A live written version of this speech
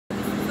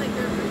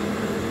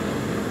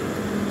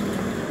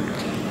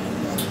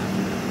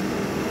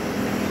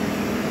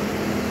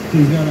So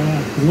you gotta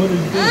ask, what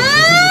is this? Is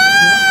it a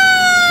truck?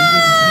 Is it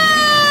a tank?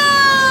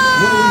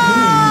 What are we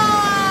doing?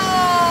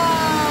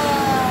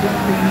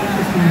 That's an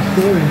interesting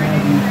story how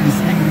these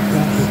machines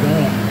got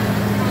developed.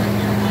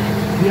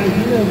 The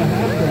idea of a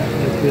half-track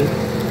like this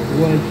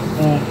was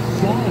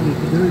spawned at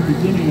the very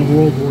beginning of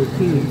World War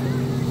II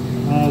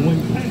when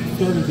tanks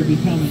started to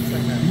become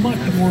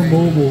much more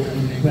mobile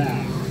and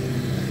fast.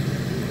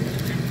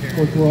 Of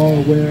course, we're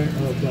all aware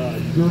of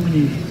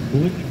Germany's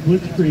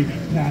blitzkrieg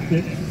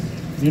tactics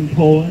in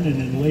Poland and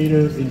then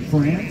later in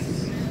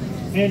France.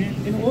 And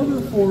in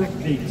order for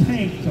a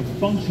tank to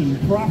function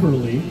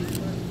properly,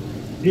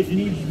 it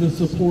needs the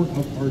support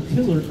of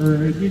artillery,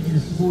 or it needs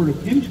the support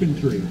of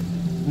infantry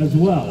as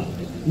well.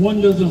 One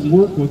doesn't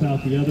work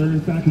without the other.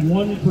 In fact,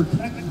 one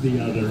protects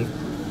the other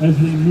as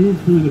they move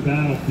through the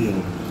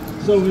battlefield.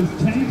 So as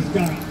tanks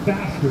got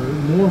faster,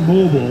 more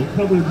mobile,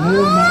 covered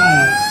more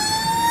miles,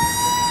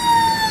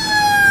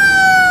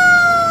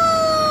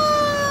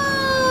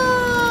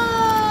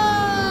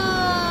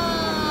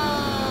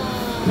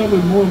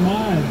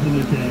 in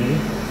a day,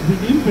 the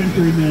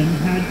infantrymen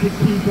had to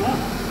keep up.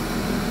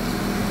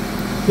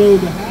 So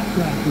the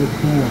half-track was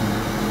born.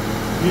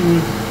 It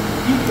was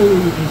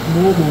equally as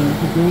mobile and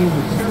could go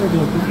over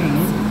terrible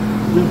ground,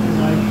 just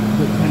like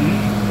the tank,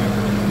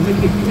 and it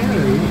could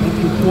carry up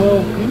to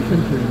 12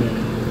 infantrymen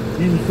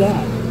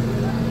inside.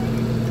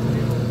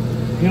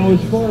 Now,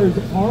 as far as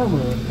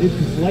armor, it's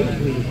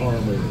lightly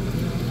armored.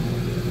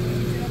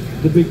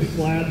 The big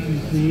slabs you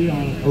see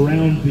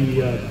around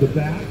the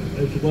back,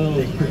 as well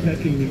as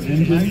protecting the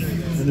engine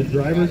and the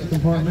driver's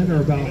compartment,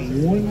 are about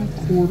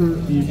 1/4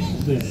 inch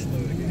thick.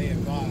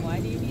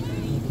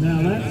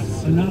 Now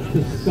that's enough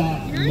to stop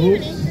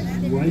most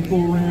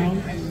rifle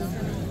rounds,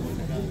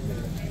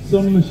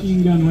 some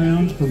machine gun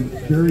rounds from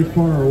very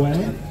far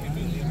away,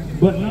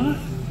 but not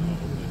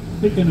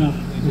thick enough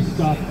to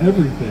stop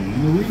everything.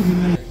 And the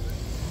reason they...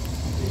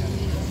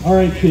 All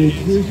right, kids,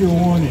 here's your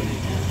warning.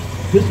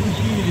 This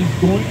machine is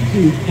going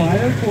to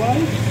fire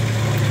twice,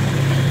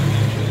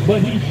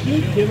 but he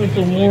should give us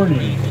a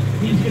warning.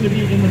 He's going to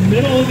be in the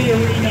middle of the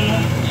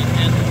arena,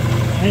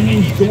 and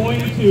he's going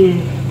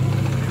to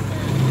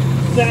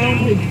sound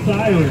his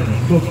siren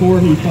before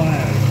he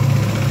fires.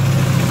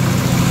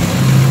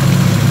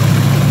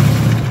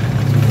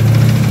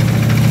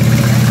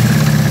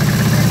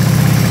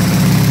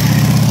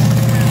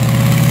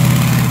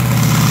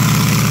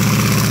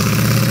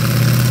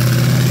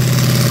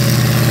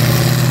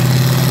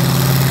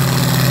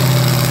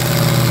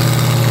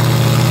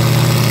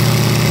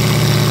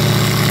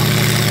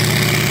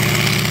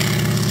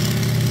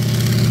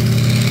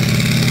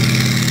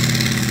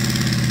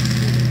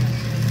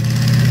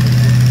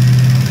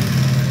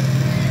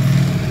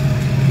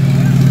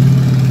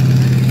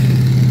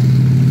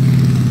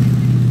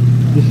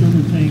 The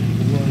Sherman tank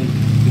was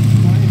the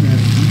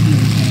primary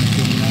Union tank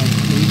in the United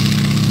States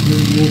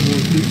during World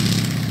War II.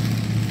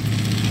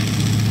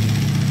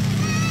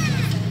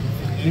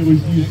 It was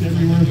used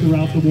everywhere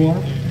throughout the war,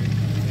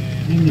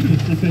 in the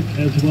Pacific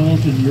as well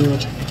as in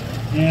Europe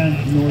and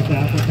North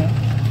Africa.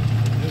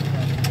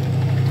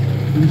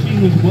 The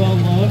machine was well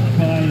loved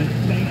by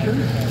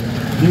tankers.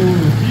 There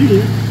were a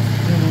few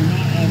that were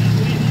not as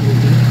pleased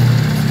with it.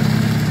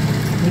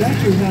 It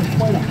actually has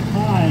quite a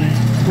high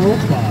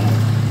profile,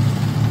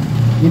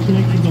 which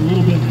makes it a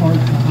little bit hard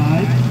to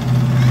hide.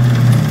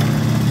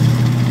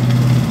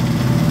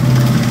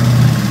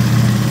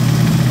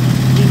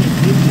 In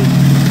addition,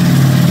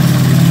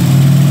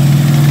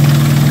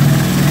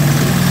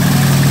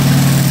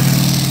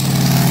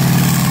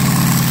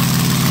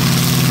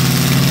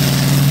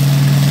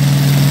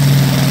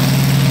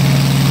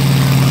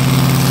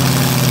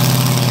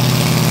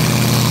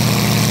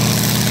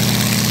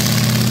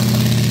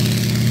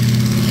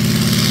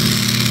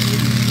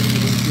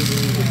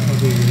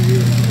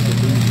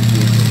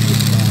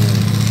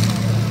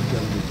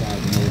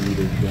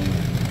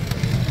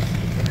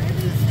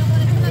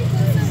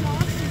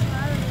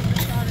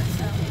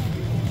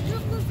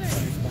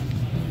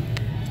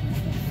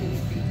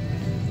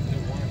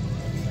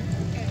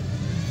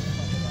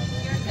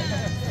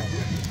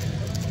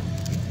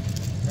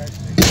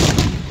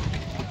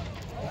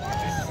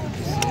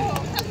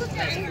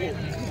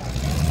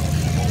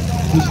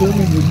 the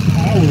Sherman was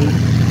powered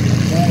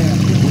by a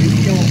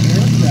radio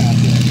aircraft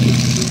engine.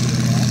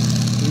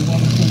 We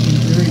wanted something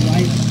very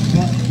light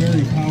but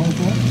very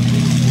powerful.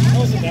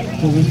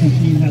 So this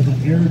machine has an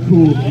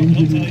air-cooled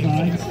engine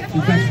inside.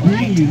 In fact,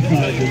 being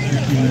inside this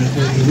machine is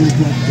like a little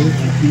bit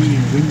like being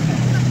in wind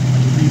tunnel.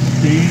 If you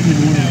stand in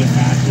one of the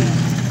hatches,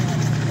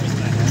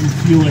 you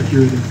feel like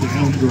you're in a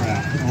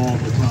downdraft all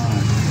the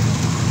time.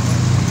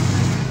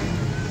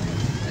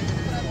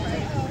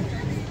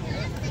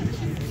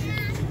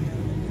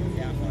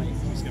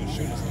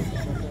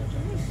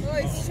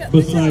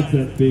 Besides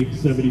that big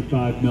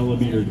 75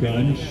 millimeter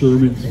gun,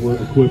 Shermans were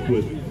equipped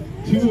with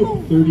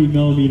two 30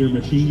 millimeter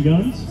machine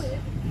guns,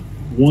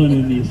 one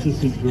in the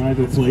assistant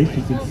driver place.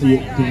 You can see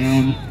it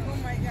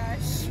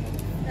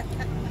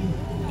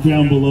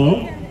down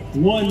below.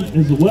 One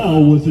as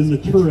well was in the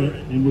turret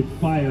and would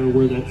fire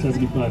where that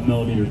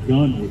 75mm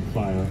gun would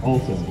fire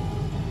also.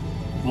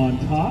 On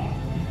top,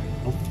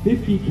 a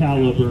 50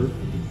 caliber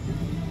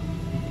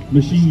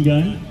machine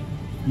gun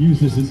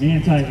used as an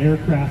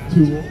anti-aircraft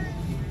tool.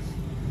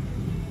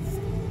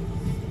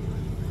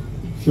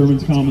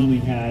 Shermans commonly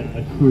had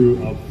a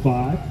crew of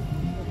 5.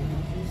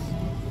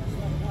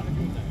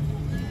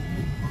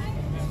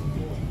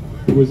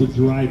 There was a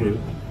driver.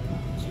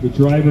 The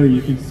driver,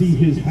 you can see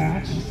his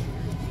hatch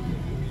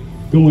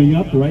going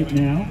up right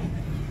now.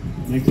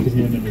 Next to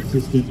him, an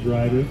assistant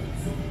driver,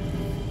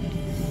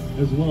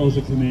 as well as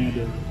a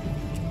commander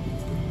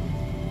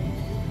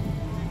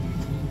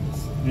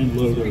and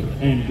loader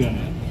and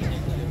gunner.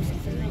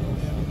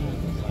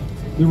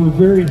 There were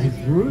various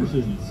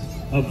versions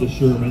of the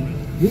Sherman.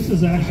 This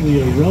is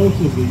actually a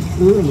relatively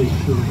early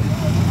Sherman.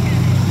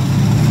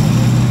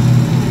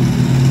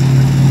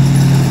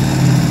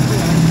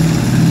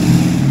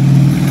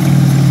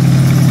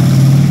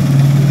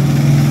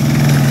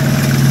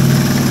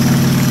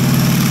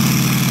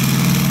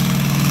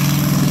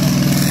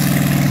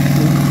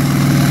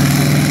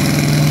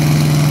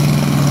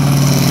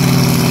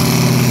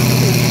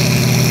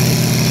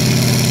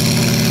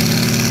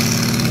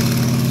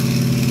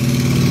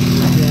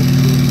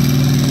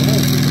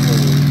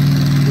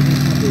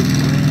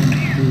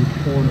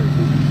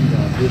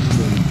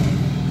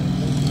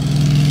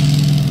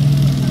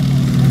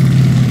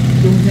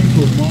 Some things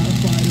were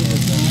modified over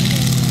time.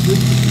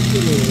 This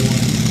particular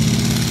one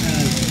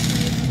has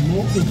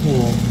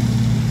multiple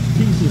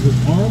pieces of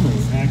armor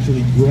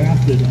actually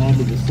grafted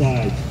onto the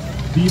sides.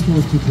 These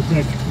were to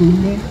protect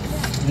crewmen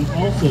and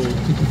also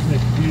to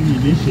protect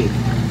ammunition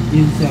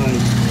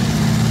inside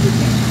the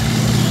tank.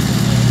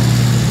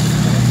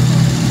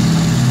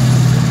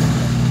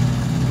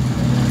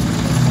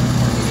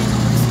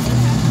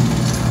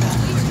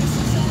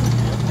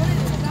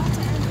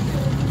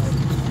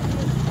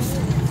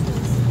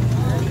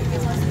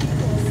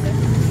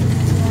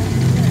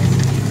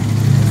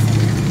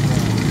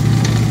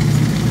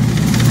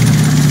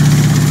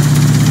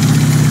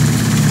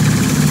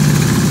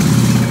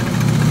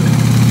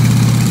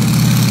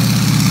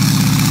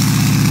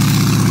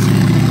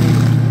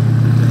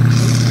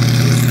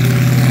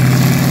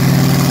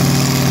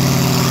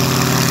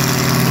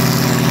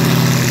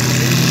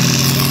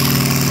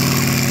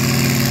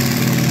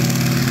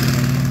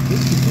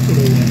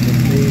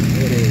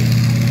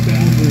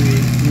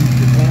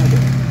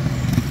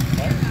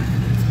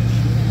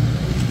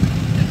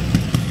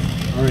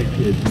 All right,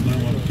 kids, you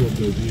might want to flip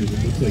those views.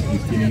 It looks like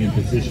he's getting in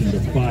position to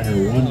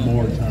fire one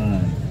more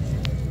time.